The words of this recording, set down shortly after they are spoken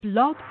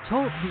Blog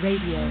Talk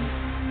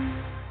Radio.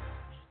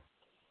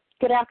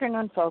 Good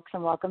afternoon, folks,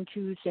 and welcome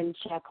to Sin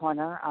Chat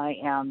Corner. I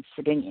am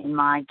sitting in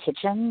my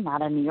kitchen,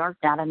 not in New York,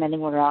 not in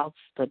anywhere else,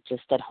 but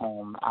just at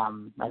home.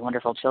 My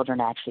wonderful children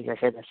actually are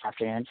here this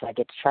afternoon, so I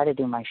get to try to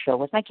do my show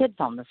with my kids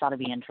home. This ought to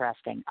be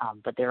interesting,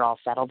 but they're all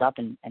settled up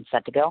and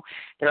set to go.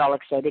 They're all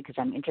excited because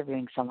I'm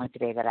interviewing someone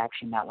today that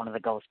actually met one of the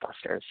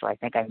Ghostbusters, so I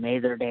think I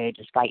made their day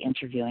just by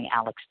interviewing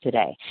Alex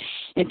today.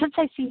 And since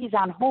I see he's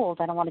on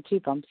hold, I don't want to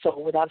keep him, so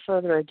without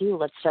further ado,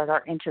 let's start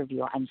our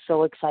interview. I'm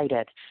so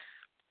excited.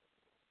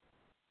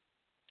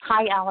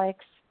 Hi, Alex.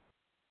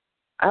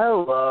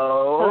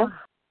 Hello.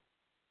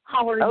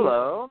 How are you?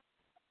 Hello.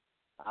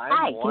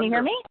 Hi, can you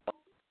hear me?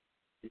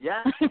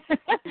 Yeah.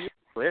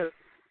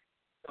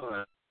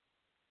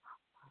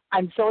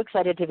 I'm so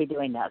excited to be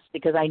doing this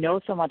because I know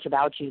so much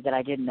about you that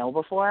I didn't know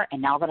before, and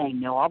now that I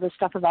know all this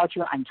stuff about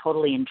you, I'm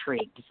totally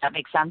intrigued. Does that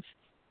make sense?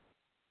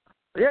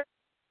 Yeah.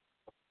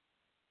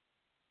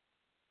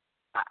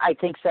 I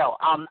think so.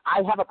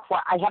 I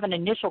have an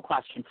initial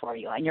question for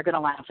you, and you're going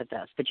to laugh at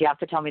this, but you have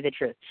to tell me the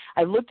truth.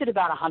 I looked at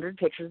about 100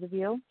 pictures of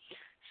you,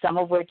 some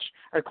of which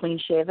are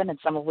clean-shaven and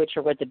some of which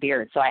are with the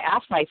beard. So I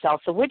asked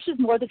myself, so which is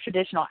more the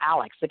traditional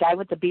Alex, the guy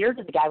with the beard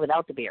or the guy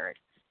without the beard?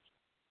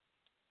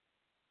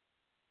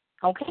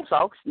 Okay,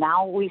 folks,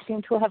 now we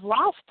seem to have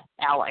lost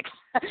Alex.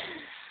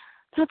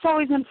 That's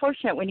always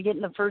unfortunate when you get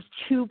in the first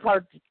two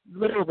parts,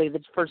 literally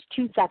the first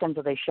 2 seconds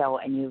of the show,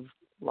 and you've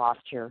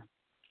lost your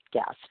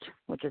guest,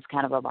 which is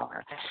kind of a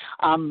bummer.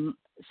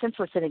 Since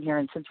we're sitting here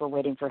and since we're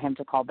waiting for him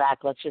to call back,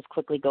 let's just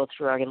quickly go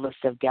through our list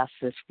of guests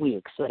this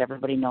week so that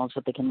everybody knows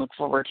what they can look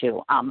forward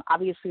to.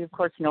 Obviously, of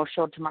course, no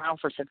show tomorrow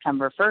for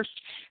September 1st.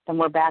 Then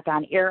we're back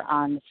on air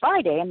on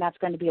Friday, and that's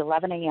going to be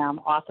 11 a.m.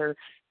 Author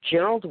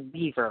Gerald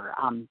Weaver,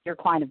 your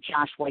client of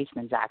Josh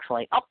Weissman's,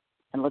 actually. Oh,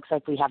 and it looks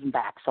like we have him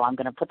back. So I'm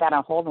going to put that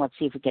on hold, and let's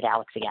see if we get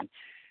Alex again.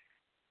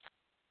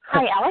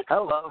 Hi, Alex.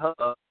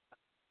 Hello.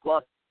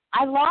 Lost.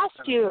 I lost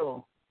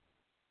you.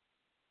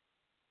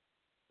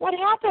 What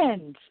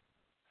happened?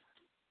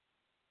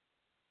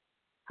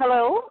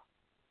 Hello?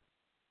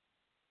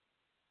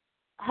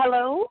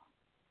 Hello?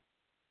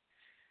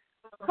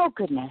 Oh,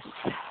 goodness.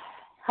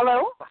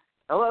 Hello?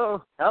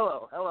 Hello.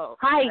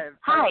 Hi.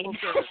 Hi.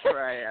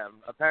 Where I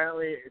am.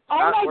 Apparently, it's oh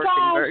not my working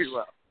gosh. very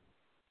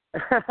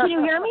well. Can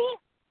you hear me?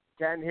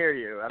 Can hear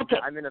you. Okay.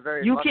 I'm in a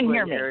very you can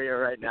hear bustling me. area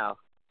right now.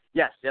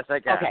 Yes, I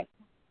can. Okay.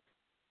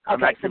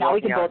 I'm Okay, so now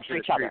we can both see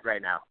each the other. street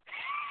right now.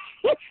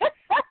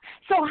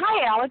 So,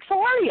 hi, Alex. How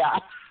are you?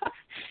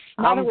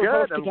 I'm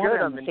good.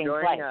 I'm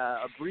enjoying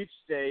a brief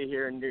stay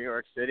here in New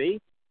York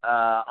City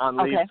on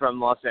leave from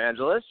Los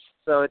Angeles.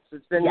 So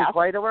it's been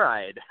quite a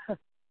ride.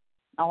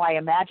 Oh, I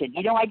imagine.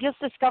 You know, I just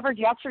discovered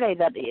yesterday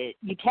that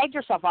you tagged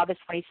yourself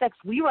August 26th.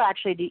 We were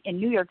actually in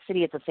New York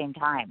City at the same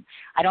time.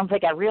 I don't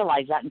think I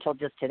realized that until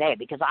just today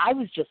because I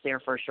was just there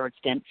for a short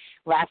stint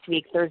last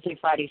week, Thursday,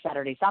 Friday,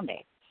 Saturday,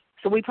 Sunday.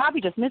 So we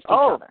probably just missed each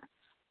other.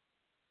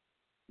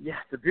 Yeah,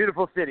 it's a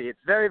beautiful city. It's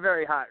very,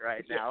 very hot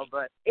right now,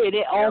 but it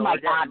is. Oh my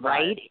God,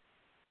 right?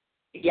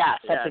 Yes,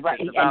 that's right.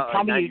 It's about and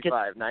tell me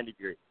 90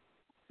 degrees.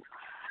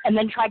 And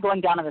then try going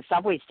down to the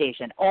subway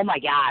station. Oh my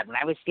God, when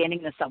I was standing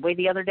in the subway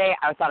the other day,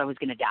 I thought I was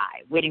going to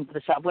die. Waiting for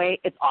the subway,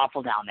 it's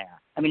awful down there.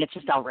 I mean, it's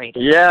just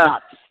outrageous. Yeah,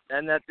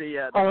 and that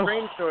the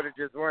train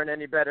shortages weren't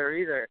any better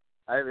either.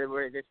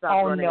 They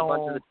stopped running a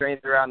bunch of the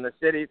trains around the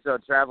city, so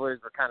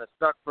travelers were kind of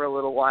stuck for a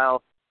little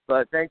while.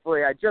 But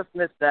thankfully, I just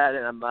missed that,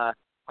 and I'm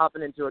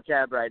hopping into a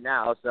cab right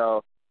now,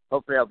 so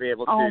hopefully I'll be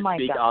able to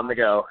speak on the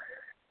go.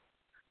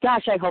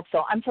 Gosh, I hope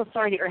so. I'm so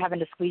sorry that you're having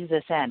to squeeze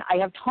this in. I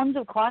have tons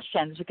of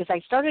questions because I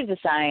started to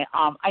say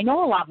I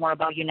know a lot more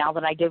about you now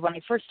than I did when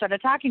I first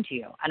started talking to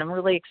you, and I'm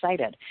really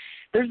excited.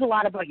 There's a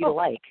lot about you to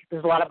like.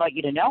 There's a lot about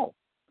you to know.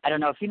 I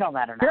don't know if you know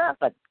that or not,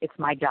 but it's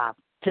my job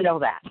to know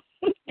that.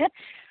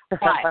 But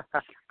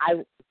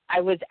I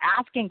was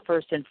asking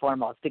first and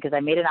foremost because I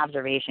made an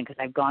observation because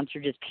I've gone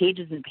through just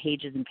pages and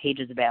pages and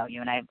pages about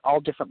you, and I have all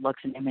different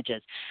looks and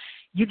images.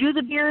 You do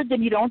the beard,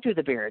 then you don't do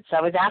the beard. So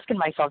I was asking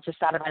myself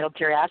just out of my own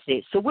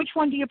curiosity, so which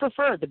one do you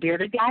prefer, the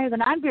bearded guy or the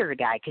non-bearded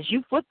guy? Because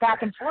you flip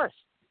back and forth.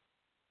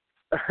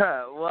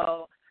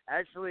 Well,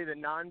 actually, the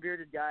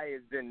non-bearded guy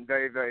has been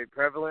very, very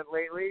prevalent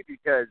lately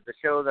because the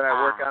show that I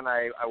work on,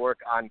 I work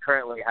on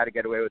currently How to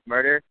Get Away with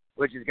Murder,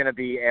 which is going to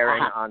be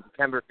airing on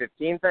September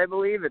 15th, I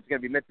believe. It's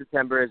going to be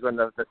mid-September is when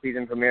the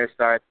season premiere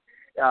starts.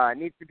 It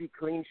needs to be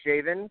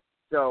clean-shaven.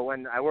 So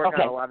when I work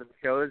on a lot of the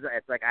shows,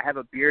 it's like I have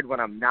a beard when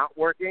I'm not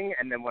working,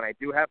 and then when I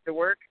do have to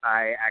work,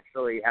 I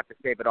actually have to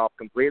shave it off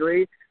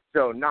completely.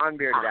 So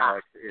non-bearded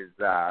Alex is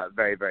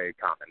very, very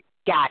common.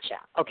 Gotcha.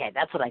 Okay,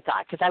 that's what I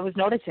thought, because I was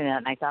noticing that,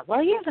 and I thought,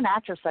 well, he is an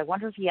actor, so I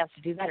wonder if he has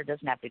to do that or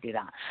doesn't have to do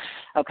that.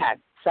 Okay,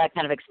 so that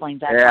kind of explains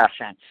that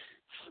question.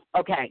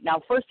 Okay, now,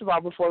 first of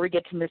all, before we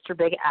get to Mr.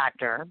 Big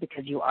Actor,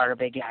 because you are a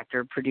big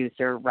actor,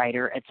 producer,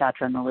 writer, et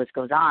cetera, and the list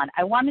goes on,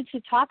 I wanted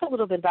to talk a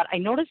little bit about, I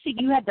noticed that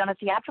you had done a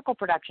theatrical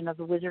production of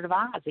The Wizard of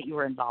Oz that you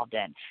were involved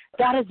in.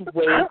 That is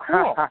way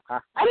cool.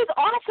 That is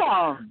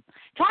awesome.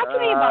 Talk to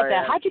me about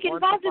that. How'd you get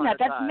involved in that?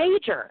 That's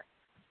major.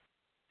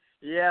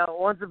 Yeah,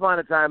 once upon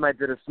a time I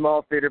did a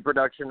small theater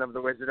production of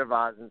The Wizard of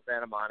Oz in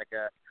Santa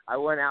Monica. I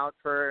went out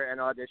for an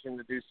audition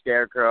to do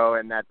Scarecrow,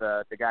 and that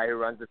the guy who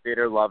runs the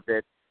theater loved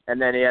it.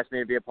 And then he asked me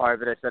to be a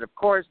part of it. I said, of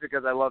course,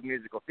 because I love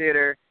musical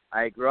theater.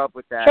 I grew up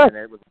with that, Sure. and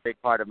it was a big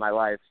part of my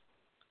life.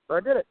 So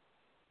I did it.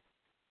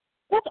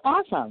 That's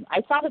awesome.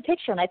 I saw the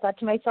picture, and I thought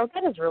to myself,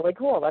 that is really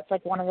cool. That's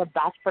like one of the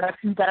best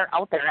productions that are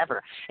out there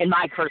ever, in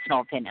my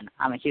personal opinion.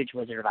 I'm a huge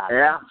Wizard of Oz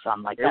Yeah. fan, so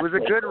I'm like, It that's was a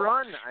really good cool.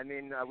 run. I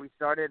mean, we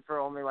started for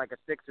only like a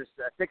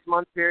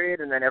 6-month period,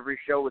 and then every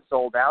show was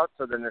sold out.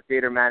 So then the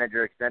theater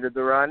manager extended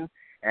the run,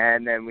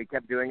 and then we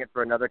kept doing it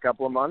for another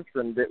couple of months,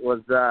 and it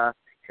was a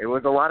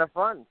lot of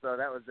fun. So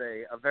that was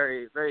a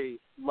very, very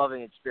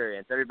loving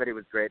experience. Everybody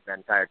was great, the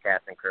entire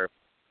cast and crew.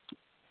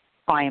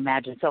 Oh, I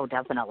imagine so,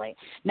 definitely.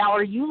 Now,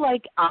 are you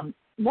like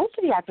most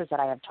of the actors that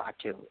I have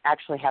talked to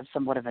actually have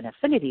somewhat of an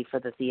affinity for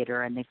the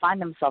theater, and they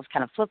find themselves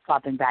kind of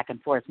flip-flopping back and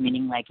forth,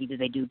 meaning like either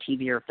they do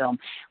TV or film.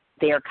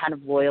 They are kind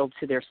of loyal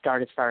to their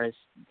start as far as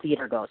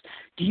theater goes.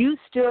 Do you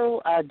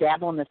still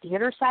dabble in the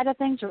theater side of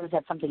things, or is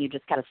that something you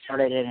just kind of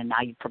started in and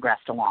now you've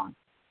progressed along?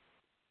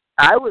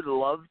 I would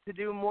love to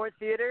do more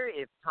theater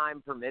if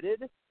time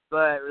permitted,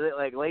 but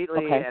like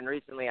lately and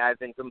recently I've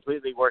been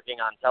completely working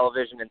on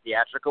television and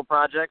theatrical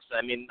projects.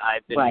 I mean,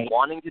 I've been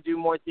wanting to do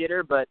more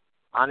theater, but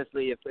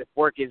honestly, if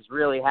work is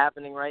really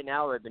happening right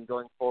now, I've been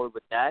going forward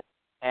with that.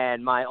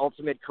 And my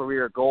ultimate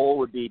career goal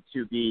would be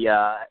to be,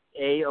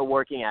 a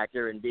working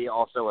actor, and B,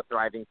 also a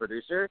thriving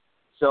producer.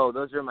 So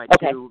those are my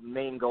two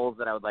main goals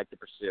that I would like to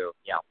pursue.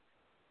 Yeah.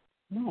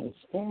 Nice,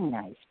 very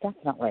nice,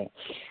 definitely.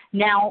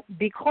 Now,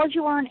 because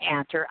you are an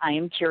actor, I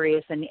am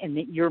curious, and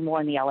you're more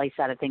on the LA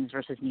side of things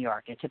versus New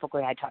York. And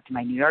typically I talk to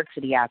my New York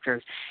City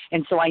actors,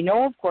 and so I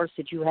know, of course,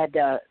 that you had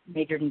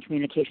majored in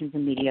communications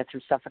and media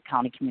through Suffolk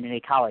County Community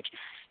College.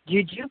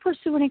 Did you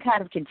pursue any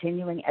kind of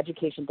continuing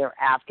education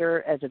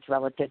thereafter as it's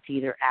relative to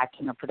either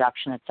acting or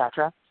production, et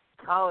cetera?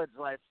 College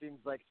life seems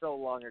like so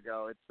long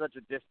ago. It's such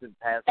a distant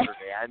past for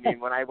me. I mean,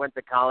 when I went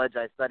to college,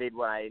 I studied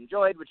what I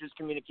enjoyed, which was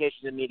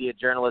communication and media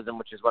journalism,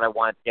 which is what I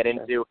wanted to get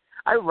into.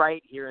 I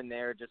write here and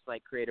there, just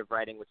like creative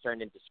writing, which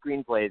turned into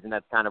screenplays, and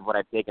that's kind of what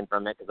I've taken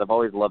from it because I've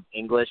always loved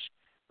English.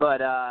 But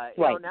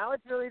you know, now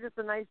it's really just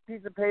a nice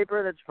piece of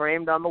paper that's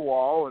framed on the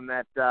wall, and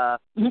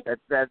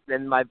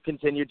and I've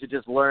continued to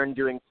just learn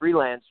doing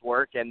freelance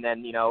work, and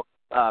then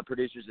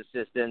producer's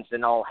assistants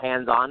and all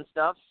hands-on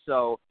stuff.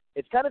 So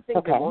it's kind of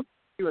things that won't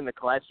do in the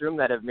classroom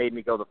that have made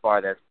me go the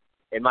farthest,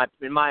 in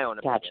my own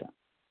opinion. Gotcha.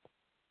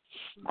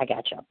 I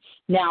gotcha.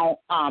 Now,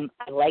 I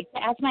like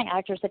to ask my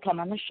actors that come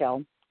on the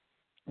show,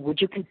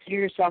 would you consider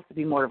yourself to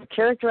be more of a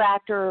character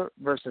actor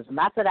versus a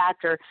method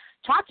actor?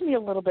 Talk to me a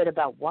little bit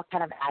about what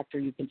kind of actor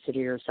you consider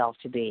yourself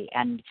to be.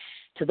 And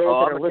to those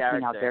that are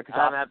listening out there,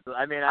 I'm not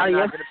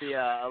going to be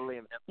a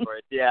Liam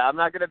Hemsworth. Yeah, I'm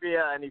not going to be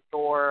any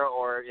Thor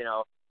or,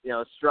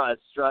 strut,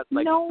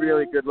 like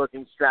really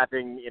good-looking,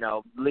 strapping,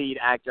 lead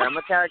actor. I'm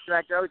a character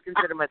actor. I always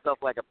consider myself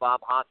like a Bob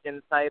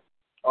Hoskins type,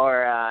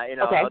 or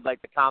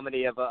like the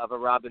comedy of a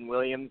Robin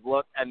Williams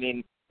look. I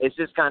mean, it's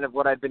just kind of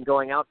what I've been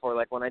going out for.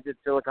 Like when I did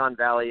Silicon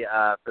Valley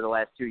for the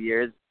last 2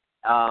 years,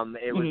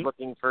 it was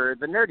looking for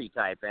the nerdy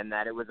type, and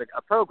that it was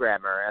a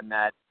programmer, and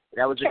that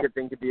was a good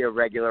thing to be a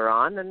regular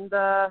on. And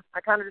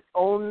I kind of just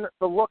own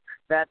the look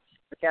that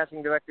the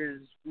casting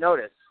directors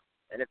notice.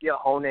 And if you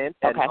hone it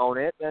and own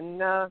it, then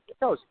it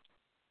goes.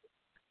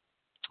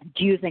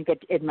 Do you think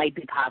it might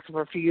be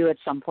possible for you at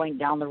some point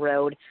down the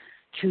road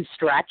to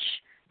stretch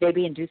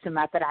maybe and do some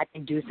method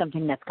acting, do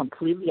something that's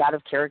completely out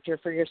of character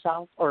for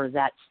yourself? Or is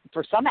that,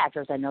 for some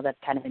actors, I know that's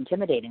kind of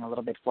intimidating a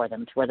little bit for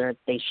them, to whether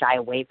they shy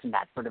away from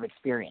that sort of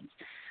experience.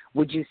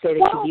 Would you say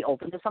that you'd be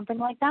open to something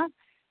like that?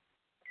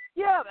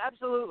 Yeah,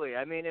 absolutely.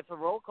 I mean, if a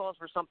role calls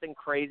for something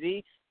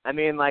crazy, I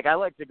mean, like, I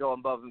like to go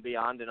above and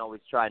beyond and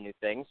always try new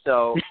things.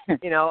 So,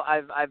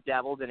 I've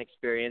dabbled in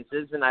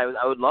experiences, and I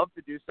would love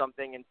to do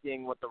something and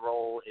seeing what the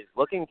role is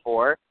looking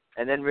for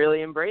and then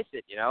really embrace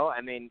it,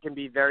 I mean, it can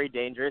be very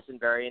dangerous and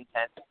very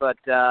intense, but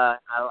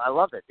I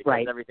love it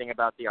because everything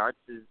about the arts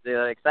is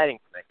exciting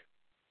for me.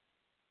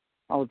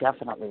 Oh,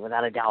 definitely,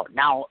 without a doubt.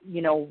 Now,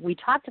 we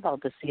talked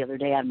about this the other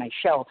day on my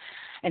show,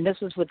 and this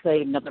was with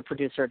another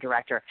producer or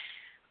director.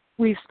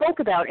 We spoke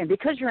about, and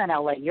because you're in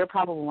LA, you're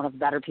probably one of the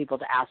better people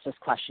to ask this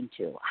question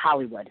to,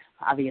 Hollywood,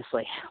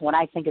 obviously. When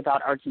I think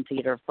about arts and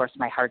theater, of course,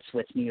 my heart's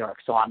with New York,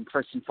 so I'm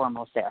first and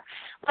foremost there.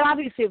 But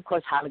obviously, of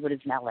course, Hollywood is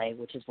in LA,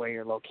 which is where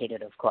you're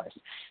located, of course.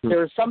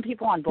 There are some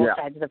people on both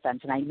sides of the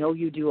fence, and I know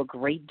you do a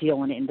great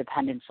deal in the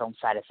independent film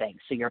side of things,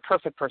 so you're a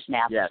perfect person to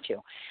ask this to.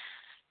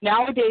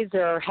 Nowadays,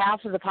 there are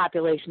half of the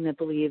population that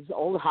believes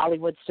old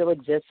Hollywood still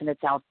exists and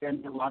it's out there,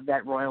 and they love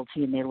that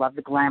royalty and they love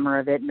the glamour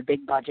of it and the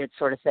big budget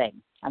sort of thing.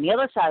 On the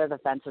other side of the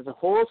fence, there's a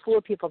whole slew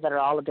of people that are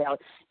all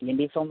about the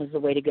indie film is the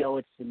way to go,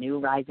 it's the new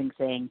rising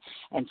thing,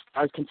 and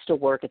stars can still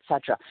work,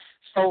 etc.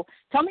 So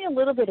tell me a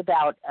little bit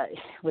about,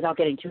 without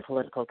getting too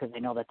political, because I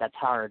know that that's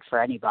hard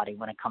for anybody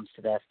when it comes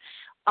to this,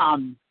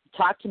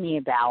 talk to me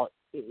about,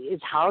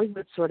 is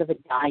Hollywood sort of a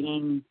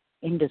dying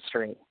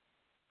industry?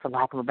 for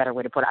lack of a better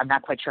way to put it. I'm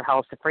not quite sure how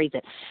else to phrase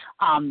it.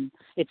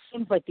 It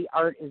seems like the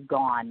art is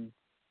gone.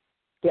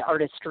 The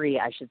artistry,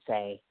 I should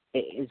say,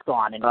 is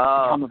gone, and it's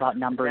become about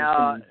numbers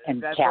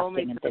and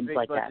casting and things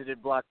like that. That's only for the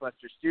big-budgeted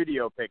blockbuster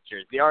studio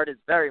pictures. The art is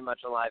very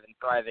much alive and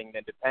thriving in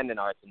independent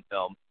arts and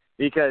film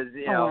because,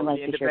 the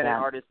independent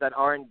artists that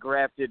aren't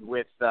grafted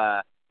with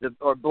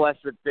or blessed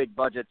with big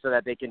budgets so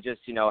that they can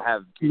just,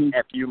 have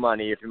FU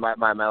money, if you might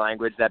mind my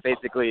language, that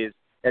basically is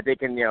that they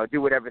can,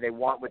 do whatever they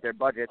want with their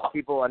budgets.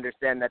 People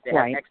understand that they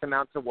have X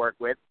amount to work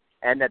with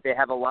and that they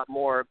have a lot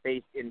more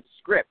based in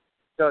script.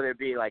 So there'd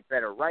be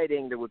better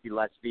writing, there would be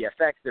less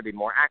VFX, there'd be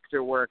more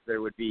actor work,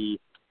 there would be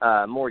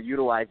more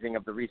utilizing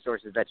of the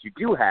resources that you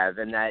do have,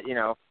 and that,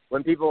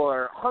 when people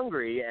are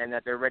hungry and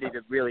that they're ready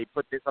to really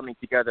put something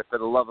together for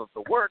the love of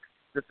the work,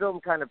 the film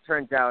kind of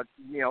turns out,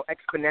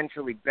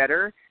 exponentially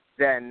better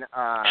than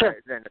a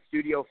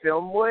studio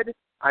film would.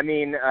 I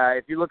mean,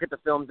 if you look at the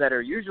films that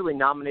are usually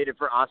nominated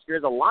for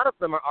Oscars, a lot of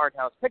them are art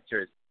house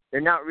pictures. They're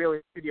not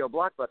really studio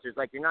blockbusters.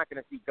 You're not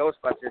going to see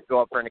Ghostbusters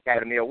go up for an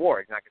Academy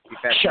Award. You're not going to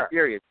see Fast and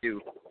Furious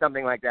do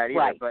something like that either.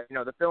 Right. But,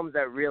 the films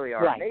that really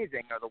are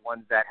amazing are the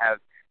ones that have,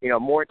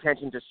 more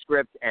attention to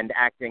script and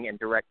acting and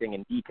directing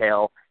and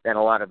detail than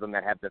a lot of them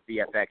that have the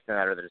VFX and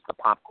that are just the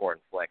popcorn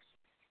flicks.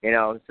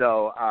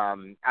 So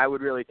I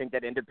would really think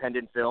that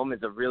independent film is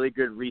a really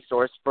good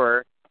resource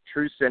for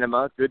true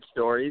cinema, good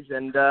stories,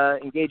 and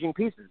engaging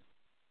pieces.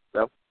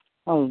 So.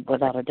 Oh,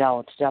 without a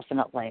doubt,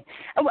 definitely.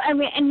 I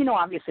mean, and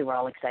obviously we're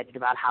all excited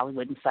about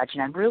Hollywood and such,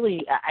 and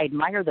I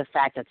admire the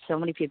fact that so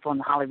many people on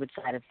the Hollywood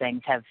side of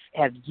things have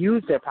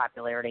used their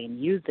popularity and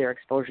used their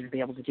exposure to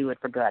be able to do it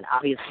for good.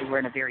 Obviously, we're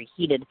in a very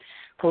heated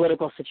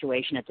political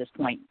situation at this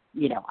point.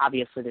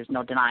 Obviously there's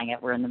no denying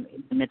it. We're in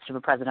the midst of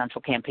a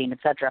presidential campaign, et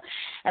cetera.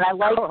 And I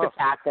like the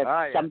fact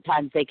that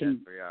sometimes they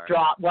can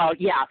draw. Well,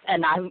 yeah,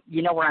 and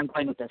you know where I'm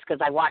going with this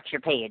because I watch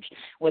your page,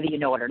 whether you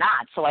know it or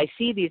not. So I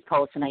see these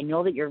posts, and I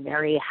know that you're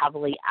very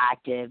heavily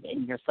active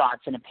in your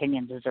thoughts and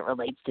opinions as it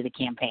relates to the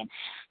campaign.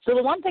 So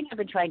the one thing I've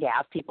been trying to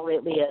ask people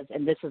lately is,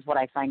 and this is what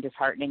I find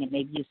disheartening, and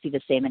maybe you see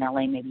the same in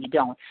LA, maybe you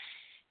don't,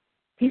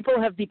 people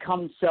have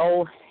become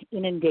so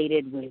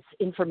inundated with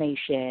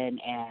information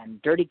and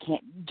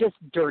just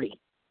dirty.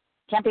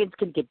 Campaigns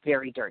can get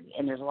very dirty,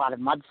 and there's a lot of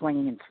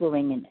mudslinging and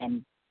slewing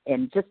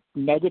and just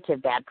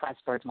negative bad press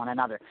towards one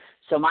another.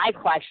 So my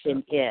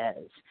question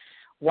is,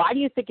 why do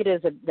you think it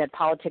is that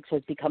politics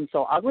has become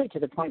so ugly to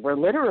the point where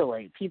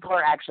literally people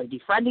are actually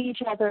defriending each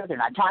other? They're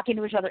not talking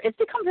to each other. It's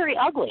become very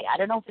ugly. I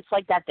don't know if it's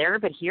like that there,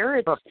 but here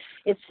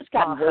it's just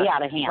gotten way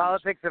out of hand.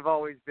 Politics have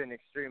always been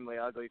extremely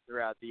ugly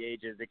throughout the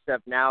ages,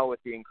 except now with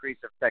the increase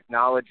of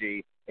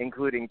technology,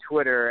 including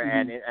Twitter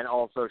and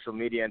all social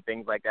media and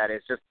things like that,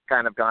 it's just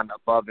kind of gone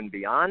above and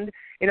beyond.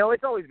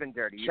 It's always been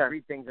dirty. You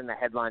read things in the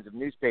headlines of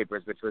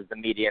newspapers, which was the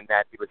medium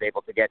that was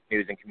able to get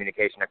news and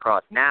communication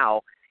across.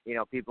 Now,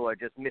 people are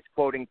just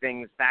misquoting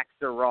things, facts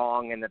are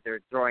wrong, and that they're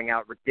throwing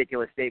out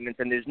ridiculous statements,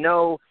 and there's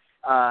no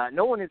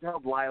one is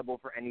held liable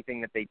for anything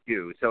that they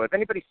do. So if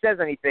anybody says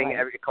anything,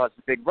 it causes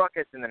a big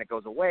ruckus, and then it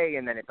goes away,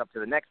 and then it's up to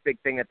the next big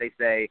thing that they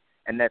say,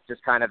 and that's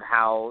just kind of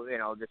how,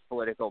 this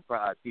political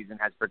season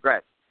has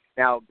progressed.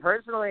 Now,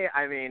 personally,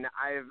 I mean,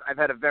 I've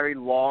had a very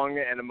long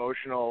and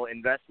emotional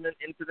investment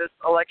into this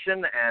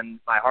election, and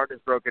my heart has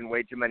broken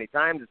way too many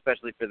times,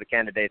 especially for the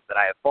candidates that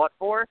I have fought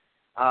for.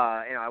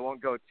 I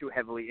won't go too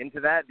heavily into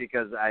that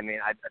because,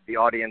 the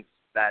audience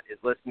that is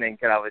listening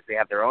can obviously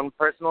have their own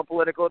personal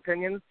political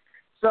opinions.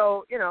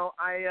 So,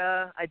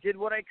 I did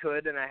what I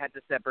could, and I had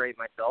to separate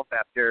myself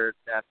after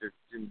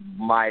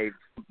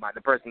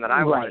the person that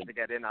I wanted to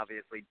get in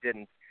obviously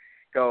didn't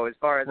go as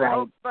far as I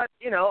hoped. But,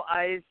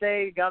 I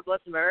say God bless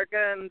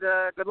America and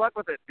good luck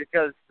with it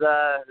because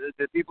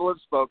the people have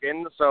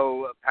spoken.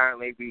 So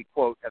apparently we,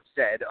 quote, have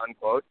said,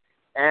 unquote.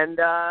 And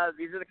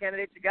these are the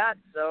candidates you got.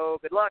 So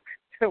good luck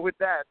with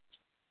that.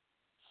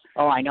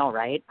 Oh, I know,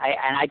 right?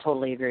 I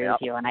totally agree with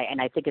you. And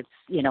I think it's,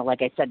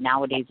 like I said,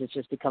 nowadays it's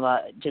just become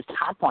a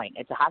hot point.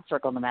 It's a hot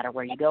circle no matter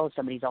where you go.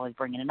 Somebody's always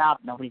bringing it up.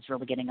 Nobody's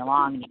really getting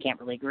along, and you can't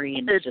really agree.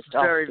 And it's just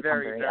very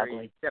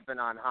ugly. Stepping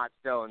on hot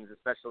stones,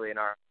 especially in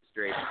our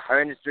industry.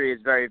 Our industry is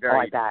very,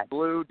 very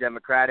blue,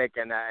 democratic,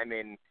 and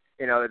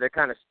they're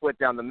kind of split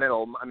down the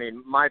middle. I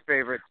mean, my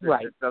favorites,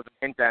 that doesn't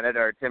hint at it,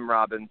 are Tim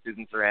Robbins,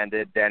 Susan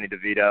Sarandon, Danny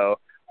DeVito,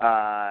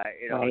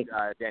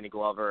 Danny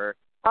Glover.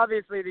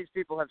 Obviously, these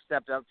people have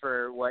stepped up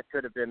for what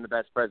could have been the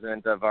best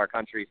president of our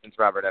country since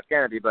Robert F.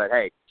 Kennedy. But,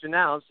 hey,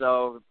 now,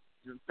 so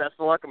best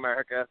of luck,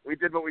 America. We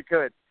did what we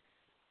could.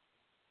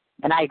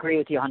 And I agree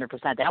with you 100%.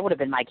 That would have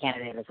been my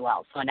candidate as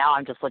well. So now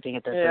I'm just looking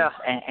at this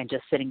and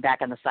just sitting back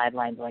on the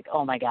sidelines like,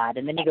 oh, my God.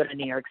 And then you go to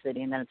New York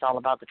City, and then it's all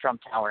about the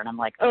Trump Tower. And I'm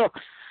like, oh,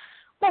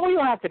 well, we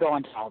don't have to go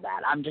into all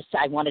that.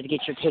 I wanted to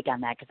get your take on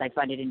that because I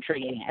find it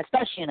intriguing,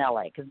 especially in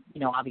L.A. because,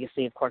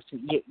 obviously, of course,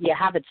 you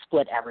have it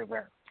split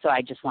everywhere. So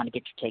I just want to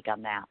get your take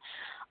on that.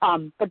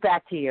 But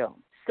back to you.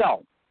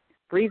 So,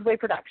 Breezeway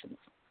Productions,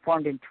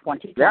 formed in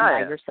 2010 by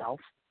yourself.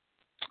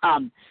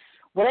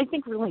 what I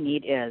think really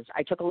neat is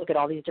I took a look at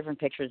all these different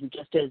pictures, and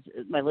just as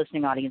my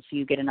listening audience, so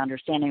you get an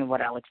understanding of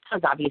what Alex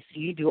does, obviously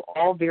you do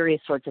all various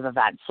sorts of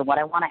events. So what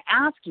I want to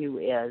ask you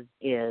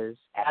is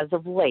as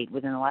of late,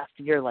 within the last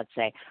year, let's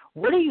say,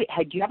 do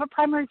you have a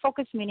primary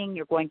focus, meaning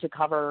you're going to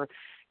cover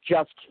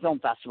just film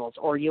festivals,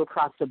 or are you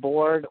across the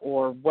board,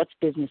 or what's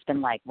business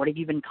been like? What have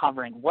you been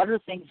covering? What are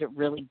things that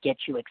really get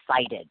you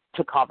excited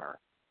to cover?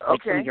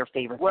 Like some of your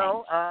favorite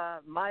things.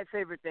 My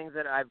favorite things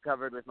that I've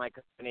covered with my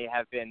company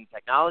have been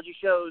technology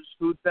shows,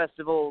 food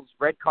festivals,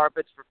 red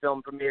carpets for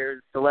film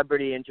premieres,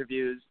 celebrity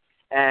interviews,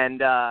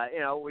 and,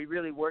 we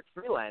really work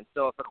freelance.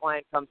 So if a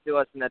client comes to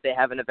us and that they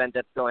have an event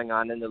that's going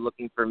on and they're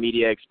looking for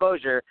media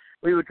exposure,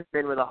 we would come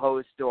in with a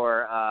host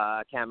or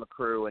a camera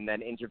crew and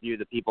then interview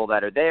the people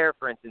that are there.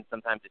 For instance,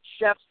 sometimes it's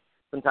chefs.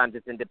 Sometimes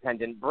it's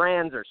independent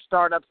brands or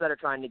startups that are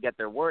trying to get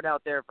their word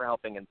out there for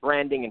helping in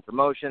branding and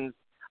promotions.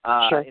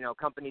 Sure.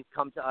 Companies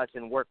come to us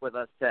and work with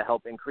us to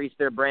help increase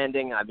their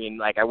branding. I mean,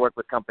 like I work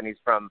with companies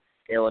from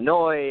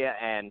Illinois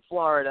and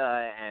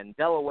Florida and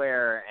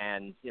Delaware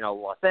and,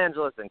 Los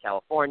Angeles and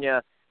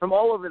California. From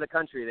all over the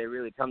country, they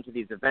really come to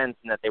these events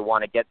and that they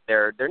want to get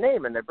their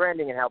name and their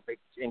branding and help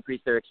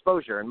increase their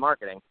exposure and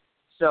marketing.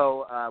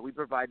 So we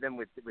provide them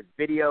with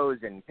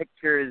videos and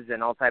pictures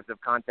and all types of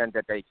content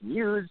that they can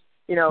use,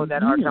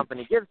 that our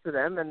company gives to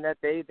them, and that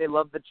they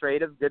love the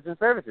trade of goods and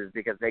services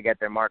because they get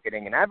their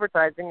marketing and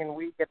advertising, and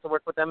we get to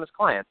work with them as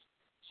clients.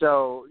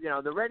 So,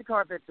 the red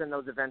carpets and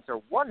those events are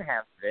one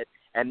half of it,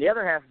 and the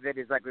other half of it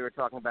is like we were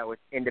talking about with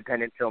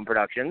independent film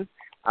productions.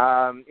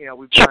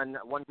 We've done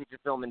one feature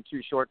film and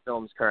 2 short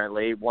films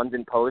currently. One's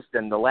in post,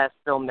 and the last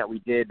film that we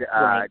did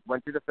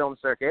went through the film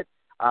circuit.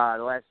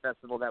 The last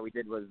festival that we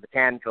did was the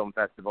Cannes Film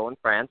Festival in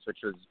France, which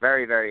was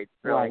very, very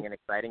thrilling and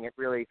exciting. It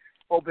really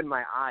opened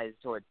my eyes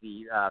towards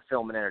the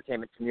film and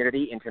entertainment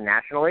community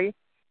internationally.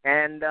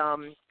 And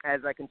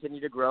as I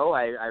continue to grow,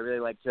 I really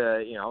like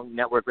to,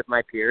 network with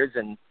my peers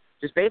and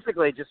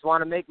just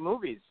want to make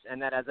movies.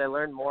 And that as I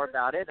learn more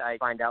about it, I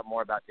find out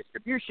more about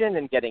distribution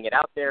and getting it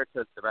out there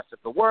to the rest of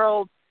the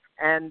world.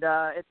 And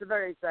it's a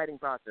very exciting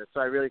process. So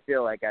I really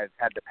feel like I've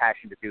had the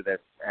passion to do this,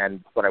 and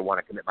it's what I want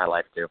to commit my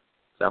life to.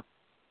 So.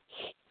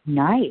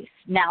 Nice.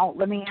 Now,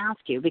 let me ask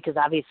you, because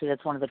obviously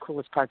that's one of the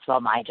coolest parts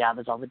about my job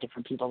is all the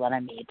different people that I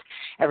meet.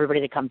 Everybody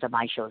that comes to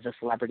my show is a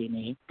celebrity to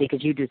me,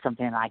 because you do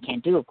something that I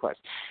can't do, of course.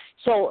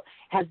 So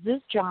has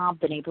this job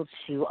been able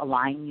to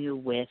align you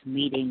with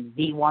meeting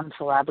the one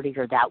celebrity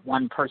or that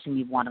one person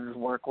you've wanted to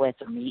work with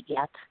or meet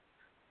yet?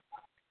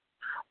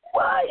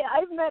 Well,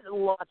 I've met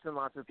lots and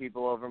lots of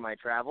people over my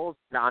travels,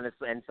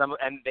 honestly, and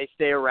they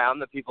stay around,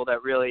 the people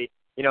that really,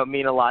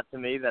 mean a lot to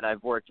me that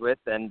I've worked with,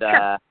 and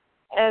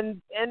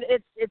And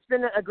it's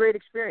been a great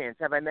experience.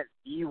 Have I met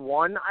the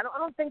one? I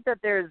don't think that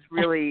there's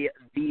really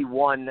the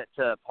one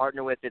to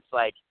partner with. It's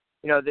like,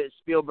 the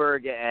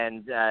Spielberg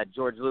and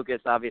George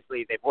Lucas,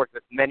 obviously, they've worked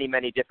with many,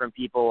 many different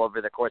people over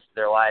the course of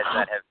their lives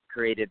that have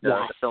created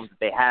the films that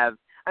they have.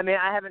 I mean,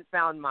 I haven't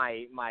found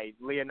my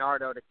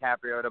Leonardo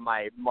DiCaprio to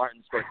my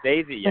Martin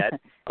Scorsese yet.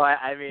 But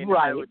I mean,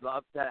 I would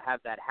love to have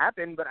that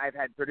happen, but I've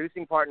had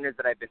producing partners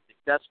that I've been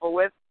successful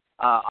with.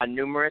 On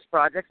numerous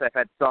projects. I've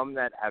had some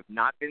that have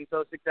not been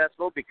so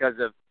successful because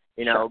of,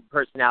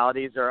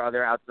 personalities or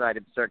other outside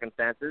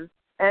circumstances.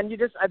 And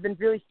I've been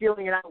really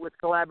feeling it out with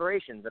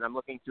collaborations, and I'm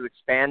looking to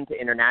expand to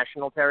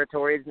international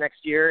territories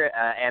next year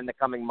and the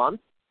coming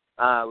months.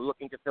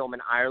 Looking to film in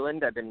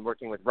Ireland. I've been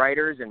working with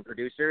writers and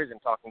producers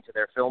and talking to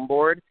their film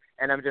board,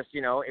 and I'm just,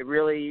 it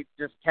really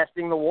just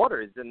testing the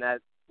waters, and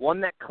that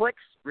one that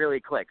clicks really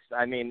clicks.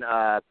 I mean,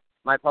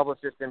 my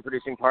publicist and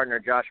producing partner,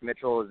 Josh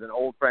Mitchell, is an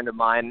old friend of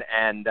mine,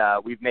 and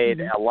we've made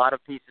a lot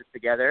of pieces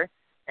together.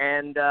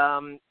 And,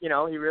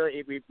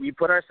 we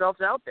put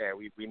ourselves out there.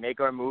 We make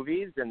our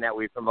movies, and that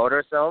we promote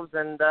ourselves,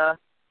 and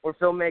we're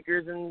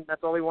filmmakers, and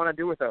that's all we want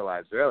to do with our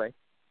lives, really.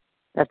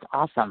 That's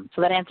awesome.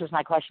 So that answers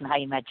my question how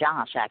you met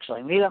Josh,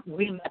 actually.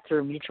 We met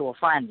through mutual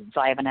friends, and so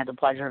I haven't had the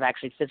pleasure of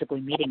actually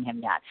physically meeting him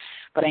yet.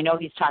 But I know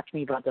he's talked to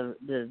me about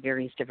the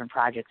various different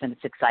projects, and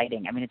it's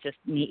exciting. I mean, it's just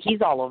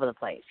he's all over the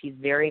place. He's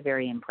very,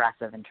 very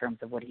impressive in terms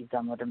of what he's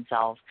done with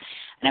himself.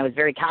 And I was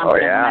very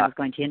confident when I was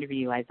going to interview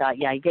you. I thought,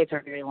 you guys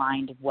are very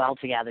aligned well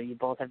together. You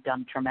both have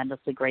done a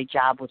tremendously great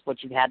job with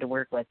what you've had to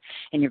work with,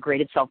 and you're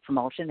great at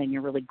self-promotion, and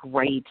you're really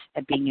great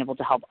at being able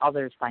to help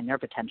others find their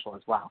potential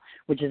as well,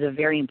 which is a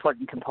very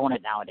important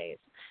component nowadays.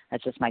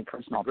 That's just my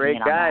personal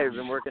opinion. Great guy. We've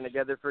been working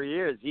together for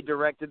years. He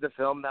directed the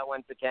film that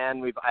went to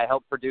Cannes. I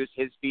helped produce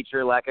his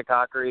feature, Lack of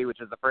Cockery, which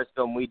was the first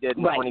film we did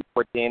in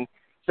 2014.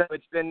 So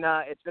it's been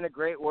a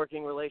great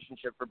working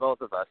relationship for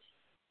both of us.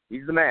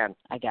 He's the man.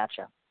 I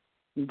gotcha.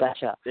 You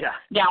betcha. Yeah.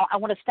 Now, I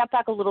want to step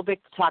back a little bit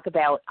to talk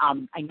about,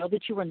 I know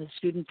that you were in the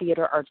Student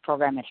Theater Arts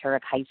program at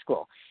Helisek High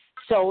School.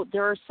 So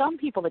there are some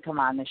people that come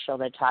on this show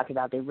that talk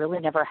about they really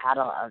never had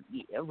a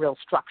real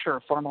structure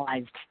or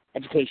formalized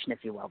education,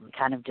 if you will. They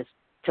kind of just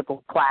took a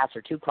class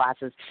or 2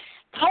 classes.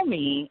 Tell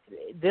me,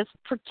 this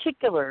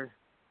particular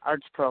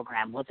arts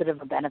program, was it of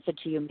a benefit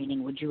to you?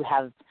 Meaning, would you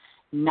have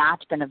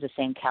not been of the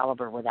same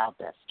caliber without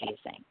this, do you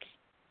think?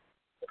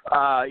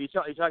 You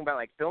talking about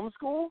like film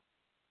school?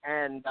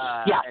 and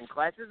Yes. and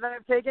classes that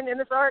I've taken in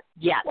this art.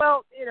 Yes.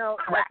 Well, Correct.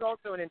 that's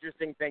also an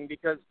interesting thing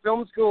because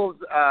film schools,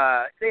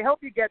 they help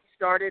you get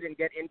started and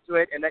get into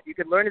it, and that you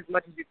can learn as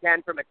much as you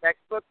can from a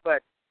textbook,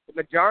 but the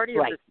majority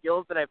of Right. the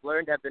skills that I've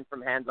learned have been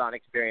from hands-on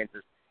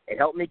experiences. It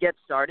helped me get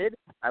started.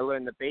 I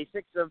learned the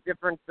basics of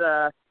different,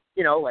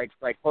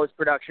 like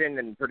post-production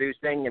and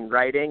producing and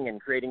writing and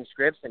creating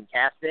scripts and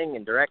casting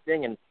and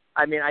directing. And,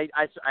 I mean,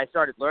 I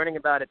started learning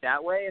about it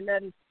that way, and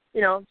then,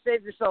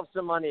 save yourself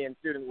some money in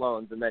student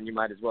loans, and then you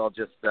might as well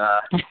just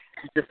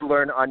just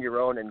learn on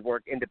your own and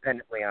work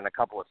independently on a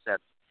couple of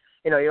sets.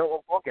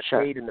 You won't get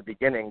Sure. paid in the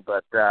beginning,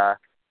 but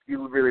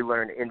you really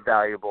learn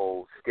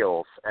invaluable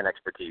skills and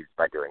expertise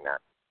by doing that.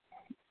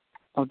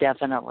 Oh,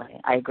 definitely.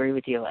 I agree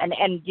with you. And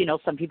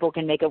some people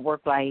can make it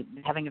work by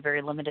having a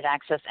very limited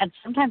access. And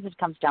sometimes it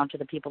comes down to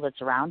the people that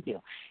surround you.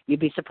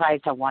 You'd be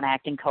surprised how one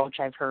acting coach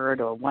I've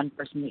heard or one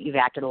person that you've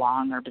acted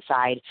along or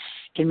beside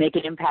can make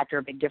an impact or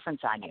a big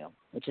difference on you,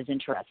 which is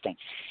interesting.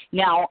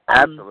 Now,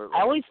 Absolutely.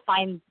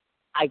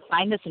 I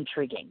find this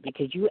intriguing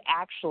because you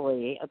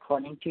actually,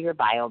 according to your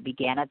bio,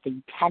 began at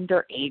the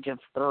tender age of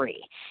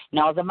 3.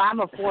 Now, as a mom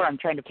of 4, I'm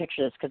trying to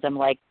picture this because I'm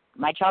like,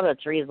 my child at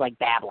 3 is like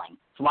babbling.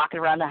 He's walking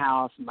around the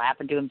house and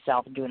laughing to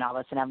himself and doing all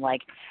this. And I'm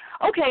like,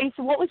 okay,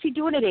 so what was he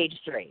doing at age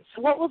 3?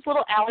 So what was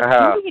little Alex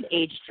doing at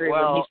age 3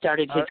 when he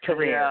started his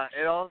career? Yeah,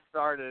 it all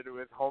started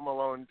with Home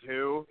Alone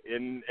 2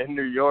 in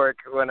New York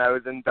when I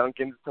was in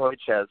Duncan's Toy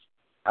Chest.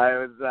 I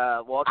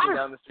was walking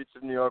down the streets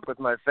of New York with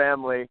my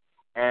family,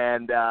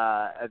 and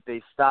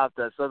they stopped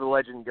us. So the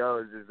legend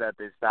goes is that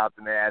they stopped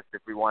and they asked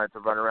if we wanted to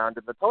run around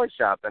to the toy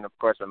shop. And, of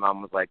course, my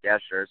mom was like, yeah,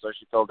 sure. So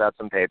she filled out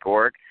some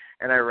paperwork,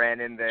 and I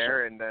ran in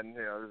there. And then,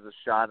 there's a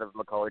shot of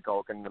Macaulay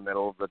Culkin in the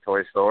middle of the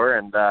toy store.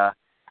 And,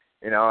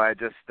 I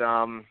just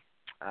run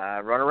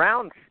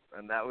around.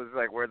 And that was,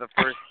 like, where the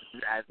first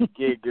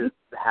gig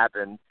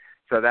happened.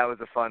 So that was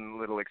a fun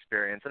little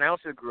experience. And I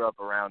also grew up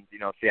around,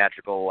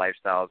 theatrical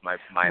lifestyles.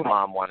 My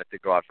mom wanted to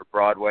go out for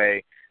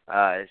Broadway.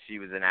 She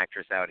was an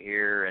actress out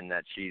here, and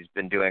that she's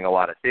been doing a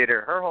lot of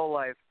theater her whole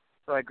life.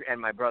 So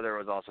and my brother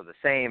was also the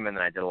same, and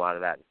then I did a lot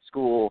of that in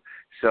school.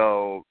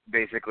 So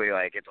basically,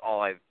 like, it's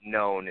all I've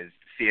known is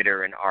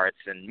theater and arts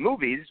and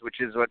movies,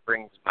 which is what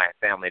brings my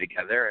family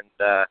together. And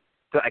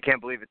so I can't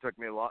believe it took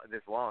me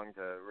this long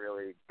to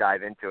really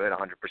dive into it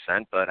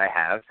 100%, but I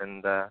have,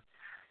 and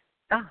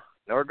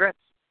no regrets.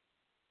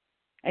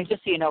 And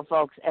just so you know,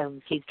 folks, as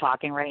he's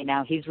talking right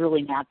now, he's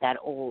really not that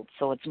old,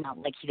 so it's not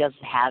like he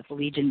doesn't have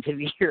legions of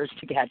years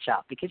to catch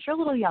up, because you're a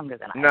little younger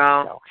than I am.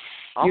 No, So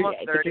almost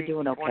I 30, think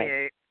you're doing okay.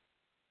 28.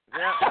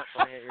 Yeah, about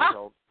 28 years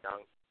old,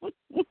 young.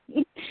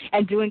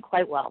 And doing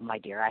quite well, my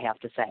dear, I have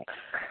to say.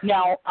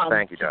 Now,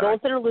 Thank you, to darling. those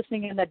that are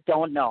listening and that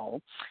don't know,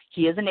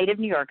 he is a native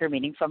New Yorker,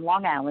 meaning from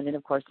Long Island, and,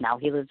 of course, now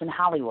he lives in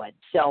Hollywood.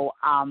 So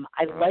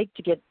I'd like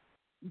to get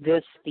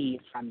this feed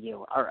from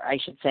you, or I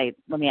should say,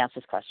 let me ask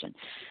this question.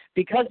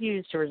 Because you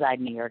used to reside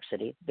in New York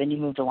City, then you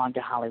moved along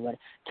to Hollywood.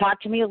 Talk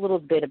to me a little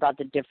bit about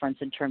the difference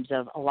in terms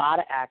of a lot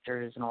of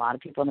actors and a lot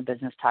of people in the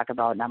business talk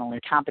about not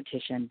only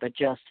competition, but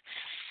just,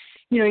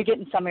 you get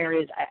in some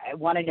areas. I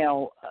want to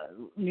know,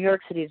 New York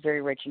City is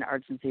very rich in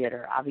arts and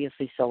theater.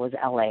 Obviously, so is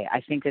LA.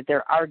 I think that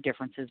there are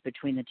differences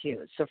between the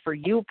two. So for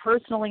you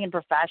personally and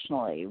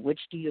professionally, which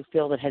do you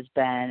feel that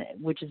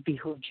which has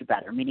behooved you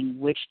better? Meaning,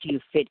 which do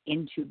you fit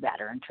into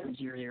better in terms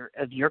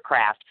of your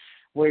craft,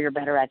 where you're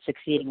better at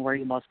succeeding, where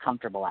you're most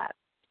comfortable at?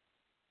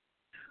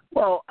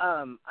 Well,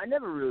 I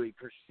never really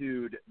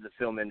pursued the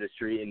film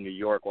industry in New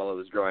York while I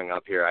was growing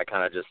up here. I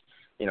kind of just,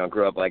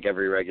 grew up like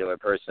every regular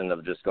person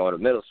of just going to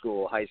middle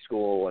school, high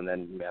school, and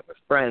then met with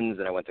friends,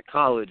 and I went to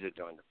college, I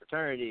joined the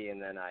fraternity,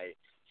 and then I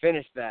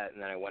finished that,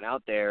 and then I went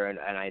out there, and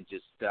I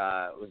just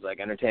was like,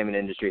 entertainment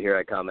industry, here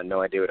I come, and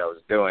no idea what I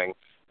was doing.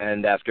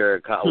 And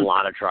after a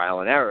lot of trial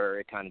and error,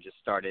 it kind of just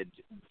started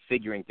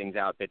figuring things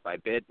out bit by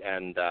bit,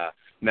 and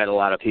met a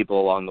lot of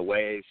people along the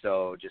way.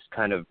 So just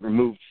kind of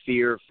removed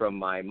fear from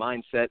my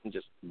mindset and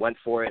just went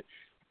for it.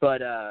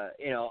 But,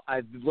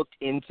 I've looked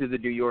into the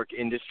New York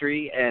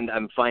industry, and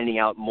I'm finding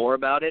out more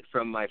about it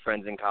from my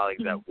friends and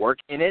colleagues that work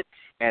in it.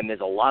 And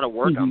there's a lot of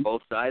work on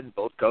both sides,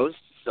 both coasts.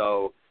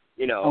 So,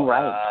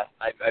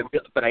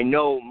 but I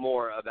know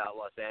more about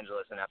Los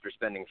Angeles, and after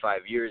spending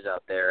 5 years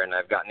out there, and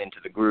I've gotten into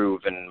the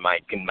groove, and my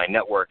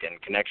network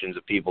and connections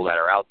of people that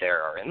are out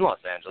there are in Los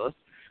Angeles.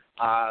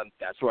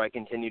 That's where I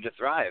continue to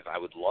thrive. I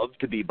would love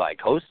to be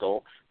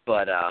bi-coastal,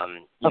 but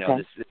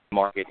this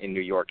market in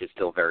New York is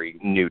still very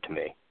new to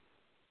me.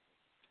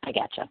 I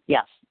gotcha.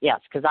 Yes,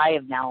 because I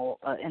have now,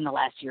 in the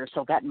last year or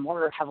so, gotten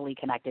more heavily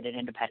connected in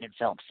independent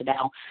films. So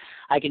now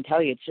I can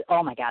tell you,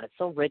 oh my God, it's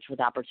so rich with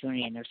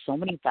opportunity, and there's so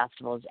many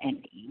festivals.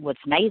 And what's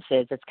nice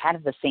is it's kind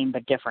of the same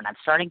but different. I'm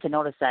starting to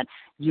notice that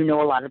a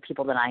lot of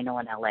people that I know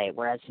in LA,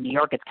 whereas in New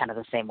York it's kind of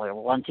the same way.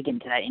 Once you get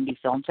into that indie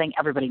film thing,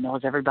 everybody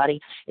knows everybody.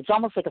 It's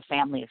almost like a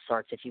family of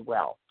sorts, if you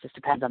will. Just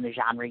depends on the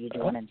genre you're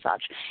doing and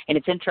such. And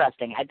it's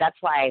interesting. That's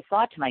why I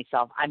thought to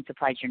myself, I'm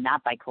surprised you're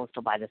not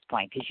bi-coastal by this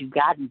point, because you've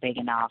gotten big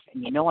enough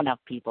and you know know enough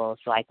people,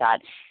 so I thought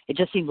it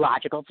just seemed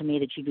logical to me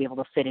that you'd be able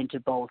to fit into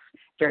both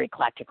very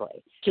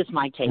eclectically. Just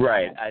my take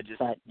right. on it.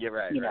 But, you're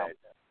right, you know, right.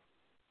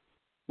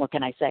 what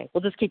can I say?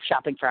 We'll just keep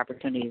shopping for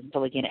opportunities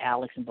until we get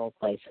Alex in both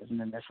places, and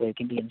then this way we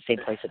can be in the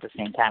same place at the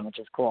same time, which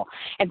is cool.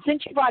 And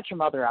since you brought your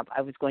mother up,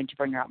 I was going to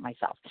bring her up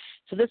myself.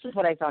 So this is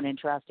what I found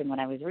interesting when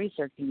I was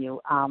researching you.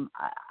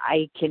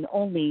 I can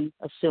only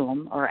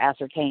assume or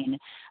ascertain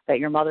that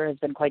your mother has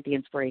been quite the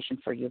inspiration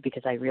for you,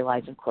 because I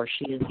realize, of course,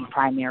 she is the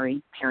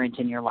primary parent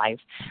in your life.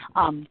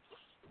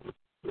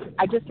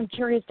 I just am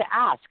curious to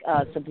ask.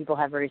 Some people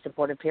have very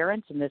supportive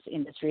parents. In this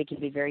industry, it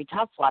can be very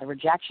tough. A lot of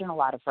rejection, a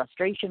lot of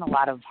frustration, a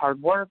lot of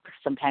hard work,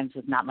 sometimes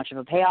with not much of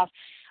a payoff.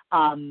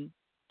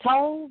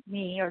 Tell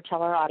me or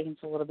tell our audience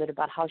a little bit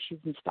about how she's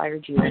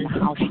inspired you and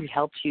how she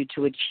helps you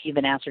to achieve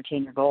and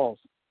ascertain your goals.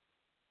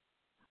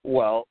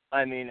 Well,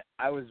 I mean,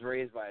 I was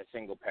raised by a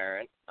single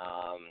parent.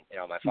 You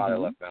know, my father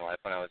left my life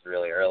when I was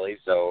really early,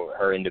 so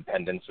her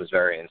independence was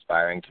very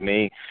inspiring to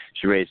me.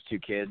 She raised 2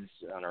 kids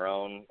on her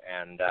own,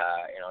 and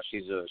you know,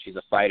 she's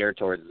a fighter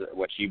towards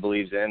what she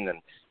believes in, and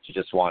she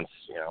just wants,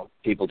 you know,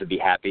 people to be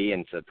happy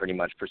and to pretty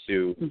much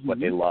pursue what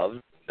they love.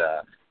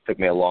 Took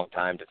me a long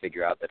time to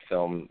figure out that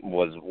film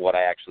was what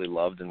I actually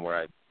loved and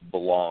where I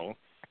belong.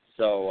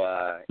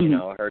 So, you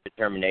know, her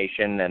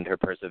determination and her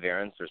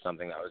perseverance were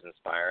something that was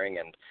inspiring.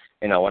 And,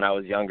 you know, when I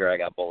was younger, I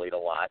got bullied a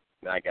lot,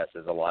 I guess,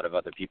 as a lot of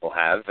other people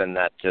have. And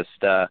that just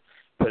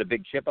put a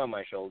big chip on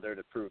my shoulder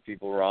to prove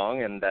people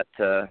wrong. And that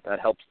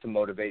helps to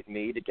motivate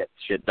me to get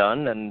shit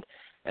done. And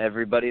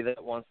everybody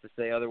that wants to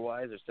say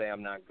otherwise or say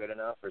I'm not good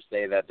enough or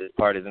say that this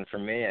part isn't for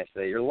me, I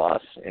say you're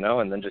lost, you know,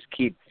 and then just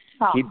keep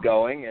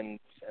going and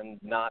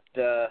not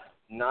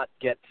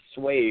get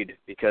swayed,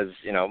 because,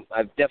 you know,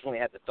 I've definitely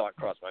had the thought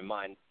cross my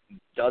mind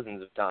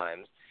dozens of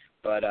times,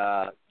 but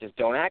just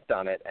don't act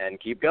on it and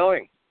keep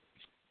going.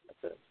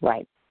 That's it.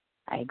 Right.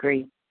 I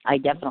agree. I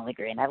definitely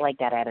agree, and I like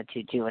that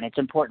attitude too, and it's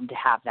important to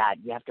have that.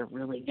 You have to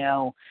really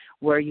know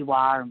where you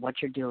are and what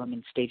you're doing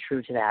and stay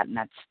true to that, and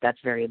that's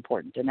very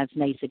important. And that's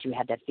nice that you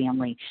had that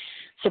family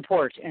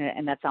support,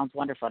 and that sounds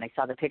wonderful. And I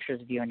saw the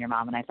pictures of you and your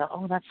mom, and I thought,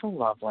 oh, that's so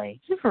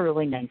lovely. You have a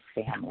really nice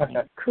family.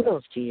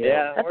 Kudos to you.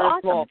 Yeah, that's we're awesome.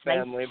 a small It's nice.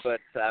 family,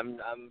 but I'm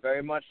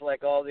very much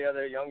like all the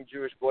other young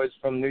Jewish boys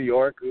from New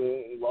York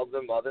who love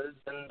their mothers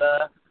and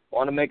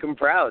want to make them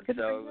proud. Good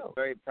So it's a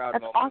very proud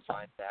That's moment awesome. of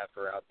mine to have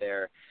her out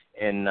there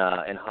in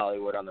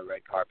Hollywood on the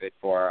red carpet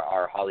for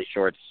our Holly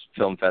Shorts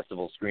Film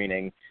Festival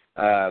screening.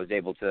 I was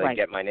able to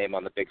get my name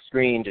on the big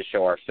screen to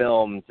show our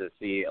film, to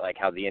see like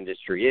how the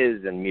industry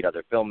is and meet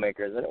other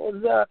filmmakers, and it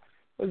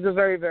was a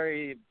very,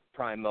 very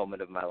prime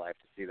moment of my life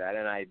to see that.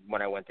 And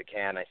when I went to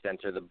Cannes, I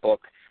sent her the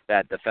book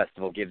that the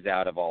festival gives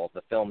out of all of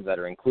the films that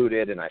are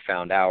included, and I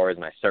found ours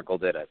and I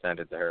circled it. I sent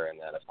it to her, and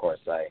then of course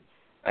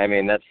I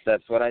mean,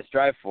 that's what I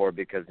strive for,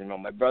 because, you know,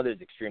 my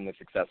brother's extremely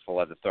successful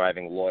as a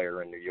thriving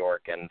lawyer in New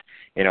York, and,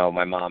 you know,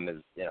 my mom is,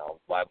 you know,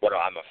 I'm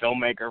a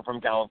filmmaker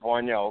from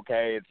California,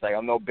 okay? It's like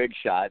I'm no big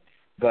shot,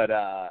 but,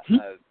 you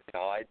know,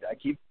 I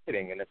keep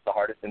fighting, and it's the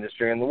hardest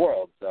industry in the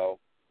world, so,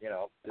 you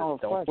know,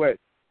 just don't quit.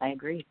 I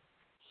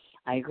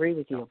agree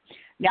with you.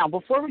 Now,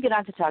 before we get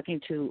on to talking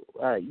to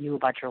you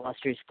about your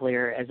illustrious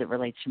career as it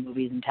relates to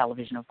movies and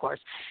television, of course,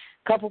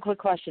 a couple quick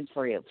questions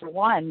for you. For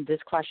one, this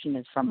question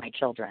is from my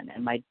children,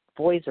 and my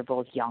boys are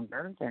both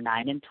younger. They're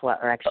 9 and 12,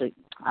 or actually,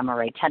 I'm all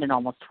right, 10 and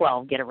almost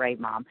 12. Get it right,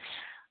 Mom.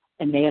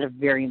 And they had a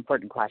very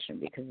important question,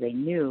 because they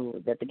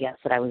knew that the guest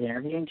that I was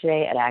interviewing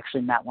today had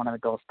actually met one of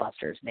the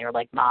Ghostbusters. And they were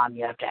like, Mom,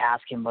 you have to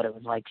ask him what it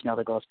was like to know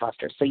the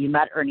Ghostbusters. So you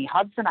met Ernie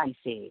Hudson, I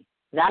see.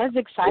 That is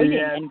exciting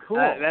and cool.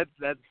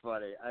 That's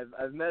funny.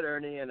 I've met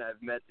Ernie and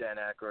I've met Dan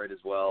Aykroyd as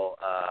well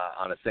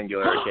on a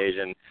singular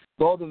occasion.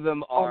 Both of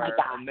them are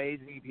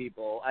amazing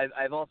people.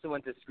 I've also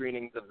went to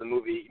screenings of the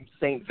movie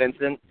St.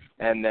 Vincent,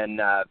 and then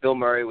Bill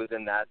Murray was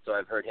in that, so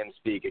I've heard him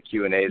speak at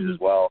Q&As as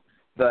well.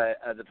 But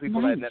the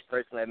people I've met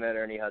personally, I've met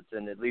Ernie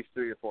Hudson at least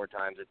 3 or 4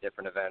 times at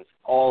different events.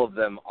 All of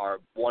them are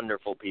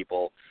wonderful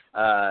people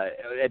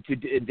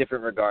in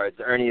different regards.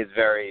 Ernie is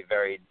very,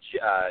 very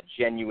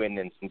genuine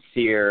and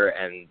sincere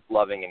and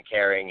loving and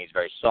caring. He's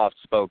very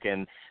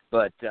soft-spoken,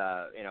 but,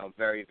 you know,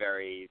 very,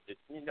 very,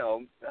 you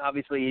know,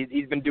 obviously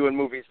he's been doing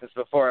movies since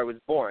before I was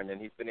born,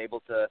 and he's been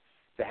able to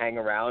hang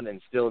around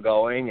and still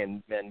going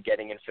and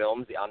getting in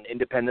films on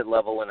independent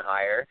level and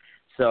higher.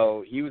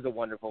 So he was a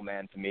wonderful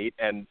man to meet,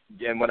 and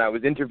when I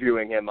was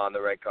interviewing him on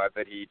the red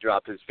carpet, he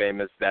dropped his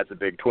famous "That's a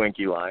big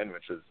Twinkie" line,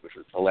 which was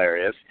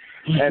hilarious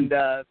and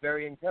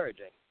very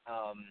encouraging.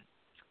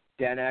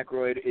 Dan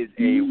Aykroyd is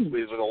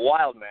a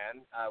wild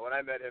man. When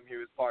I met him, he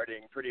was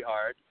partying pretty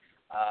hard.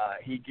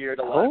 He geared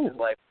a lot of his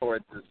life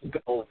towards the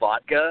Skull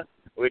vodka,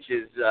 which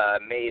is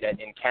made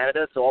in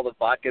Canada. So all the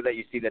vodka that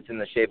you see that's in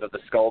the shape of the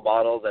Skull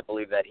bottles, I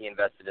believe that he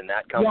invested in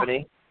that company.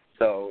 Yeah.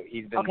 So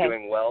he's been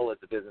doing well as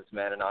a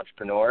businessman and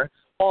entrepreneur.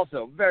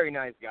 Also, very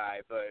nice guy,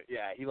 but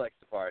yeah, he likes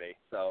to party.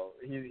 So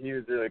he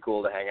was really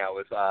cool to hang out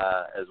with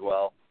as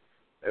well.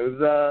 It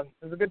was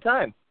a good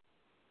time.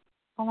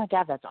 Oh my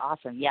God, that's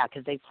awesome! Yeah,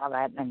 because they saw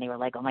that and they were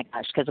like, "Oh my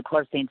gosh!" Because of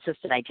course they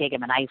insisted I take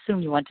him, and I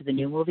assume you went to the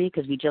new movie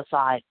because we just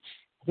saw it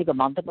I think a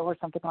month ago or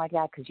something like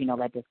that, because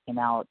that just came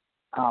out.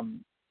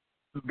 I'm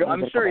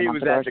sure he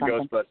was at the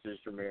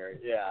Ghostbusters premiere.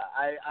 Yeah,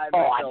 I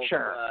myself, I'm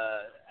sure.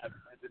 I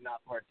did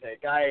not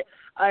partake. I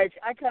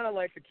kind of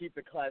like to keep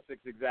the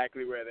classics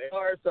exactly where they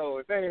are. So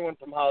if anyone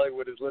from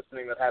Hollywood is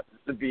listening that happens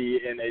to be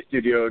in a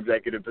studio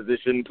executive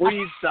position,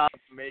 please stop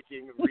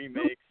making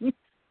remakes.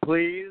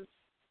 Please.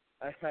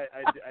 I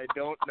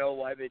don't know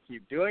why they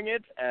keep doing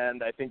it,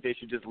 and I think they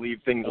should just leave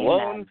things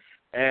alone.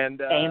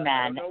 And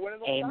Amen.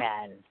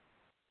 Amen.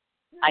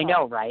 I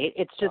know, right?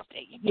 It's just,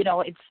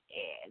 it's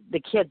the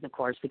kids, of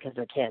course, because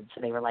they're kids.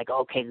 So they were like,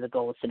 okay, the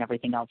ghosts and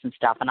everything else and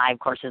stuff. And I, of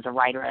course, as a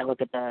writer, I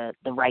look at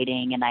the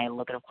writing and I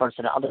look at, of course,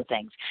 at other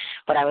things.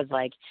 But I was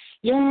like,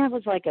 yeah, it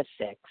was like a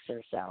 6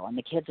 or so. And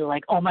the kids are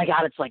like, oh, my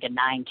God, it's like a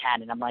 9,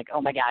 10. And I'm like,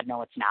 oh, my God,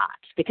 no, it's not.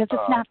 Because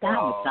it's not them.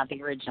 It's not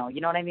the original. You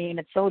know what I mean?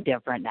 It's so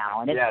different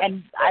now. And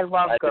and I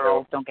love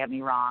girls, don't get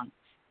me wrong.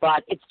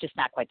 But it's just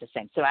not quite the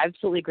same. So I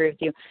absolutely agree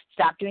with you.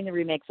 Stop doing the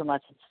remakes unless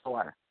it's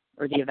Thor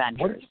or the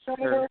Avengers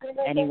or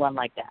anyone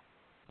like that.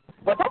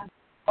 What's that?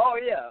 Oh,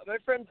 yeah. My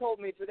friend told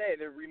me today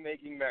they're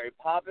remaking Mary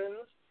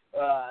Poppins.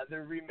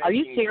 They're remaking Are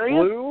you serious?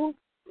 Blue.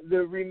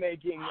 They're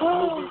remaking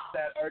movies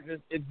that are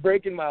just, it's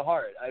breaking my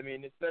heart. I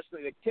mean,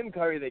 especially like Tim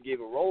Curry, they gave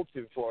a role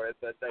to for it.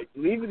 But like,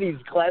 leave these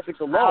classics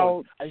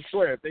alone. I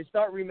swear, if they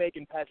start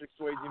remaking Patrick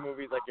Swayze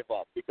movies, I give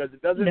up. Because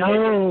it doesn't make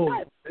any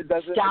sense. It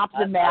doesn't, Stop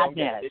the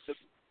madness.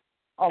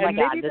 Oh, my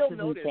God, this is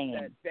insane.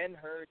 That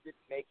Ben-Hur didn't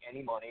make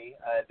any money.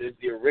 There's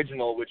the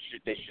original, which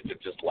they should have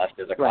just left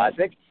as a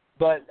classic.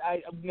 But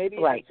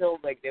until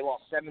they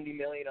lost $70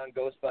 million on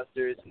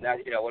Ghostbusters, and that,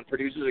 when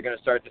producers are going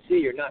to start to see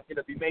you're not going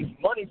to be making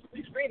money for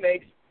these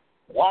remakes,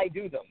 why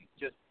do them?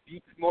 Just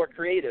be more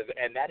creative,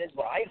 and that is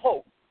what I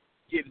hope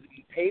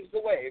paves the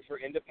way for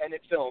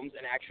independent films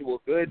and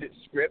actual good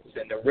scripts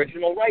and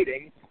original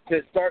writing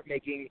to start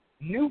making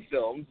new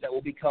films that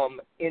will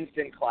become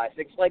instant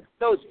classics like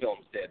those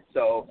films did.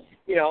 So,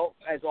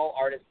 as all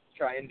artists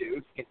try and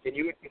do,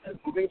 continue it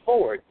moving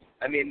forward.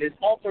 I mean, there's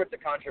all sorts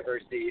of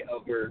controversy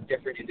over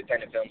different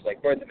independent films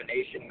like Birth of a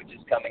Nation, which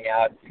is coming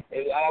out.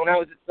 When I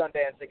was at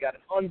Sundance, they got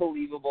an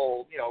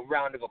unbelievable,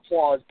 round of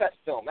applause, best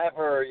film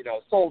ever,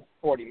 sold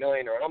 $40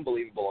 million or an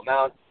unbelievable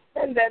amount.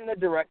 And then the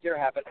director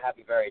happened to have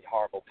a very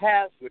horrible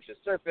past, which has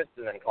surfaced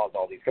and then caused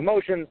all these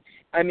commotions.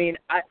 I mean,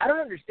 I don't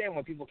understand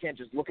why people can't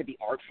just look at the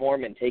art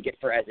form and take it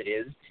for as it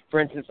is. For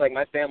instance, like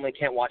my family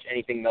can't watch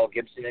anything Mel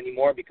Gibson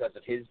anymore because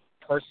of his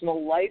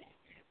personal life.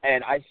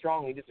 And I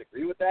strongly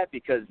disagree with that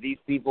because these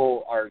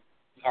people are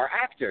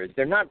actors.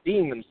 They're not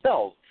being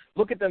themselves.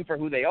 Look at them for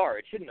who they are.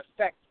 It shouldn't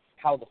affect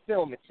how the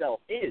film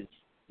itself is.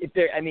 If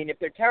they're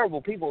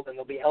terrible people, then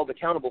they'll be held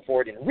accountable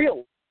for it in real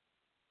life.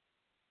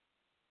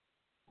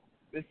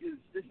 This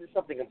is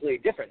something completely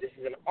different. This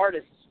is an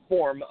artist's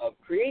form of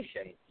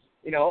creation.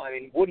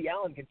 Woody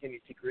Allen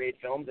continues to create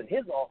films, and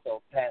his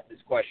also past is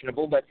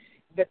questionable, but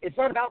it's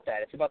not about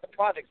that. It's about the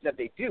projects that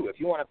they do. If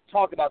you want to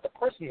talk about the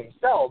person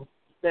themselves,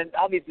 then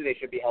obviously they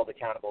should be held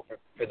accountable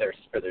for their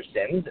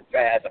sins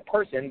as a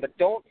person, but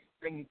don't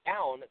bring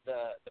down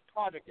the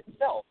project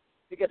itself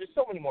because there's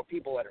so many more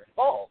people that are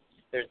involved.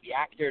 There's the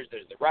actors,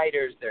 there's the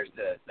writers, there's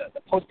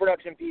the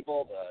post-production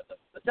people,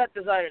 the set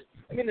designers.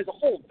 I mean, there's a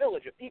whole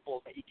village of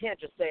people that you can't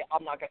just say,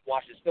 I'm not going to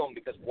watch this film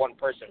because one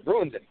person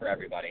ruins it for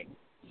everybody.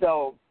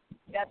 So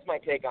that's my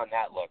take on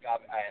that look.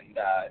 And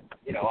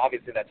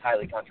obviously that's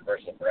highly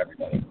controversial for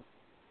everybody.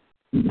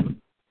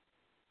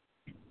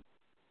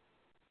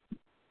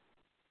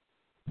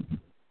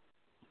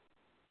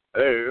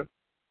 Hello?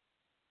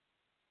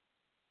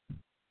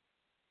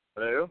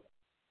 Hello?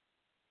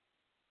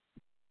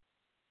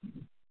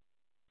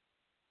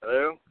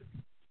 Hello?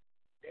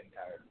 Getting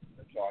tired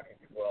of talking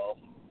as well.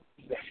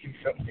 Just asking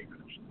something.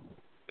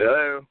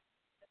 Hello?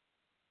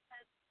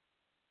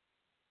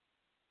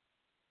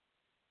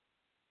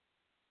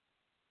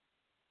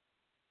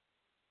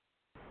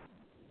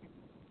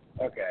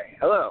 Okay.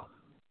 Hello?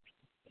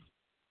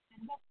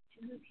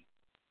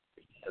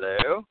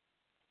 Hello?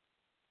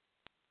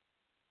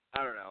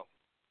 I don't know.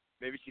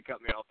 Maybe she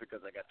cut me off because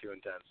I got too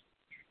intense.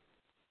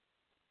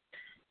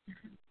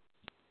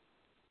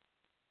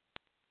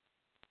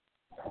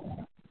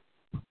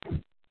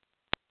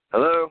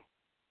 Hello?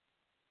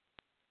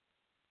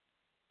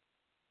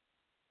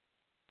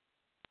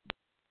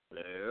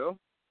 Hello?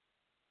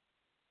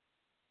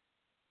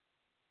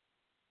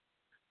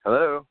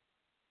 Hello?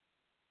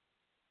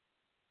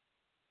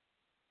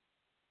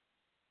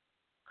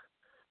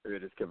 We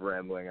just kept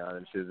rambling on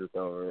and she was just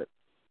over it.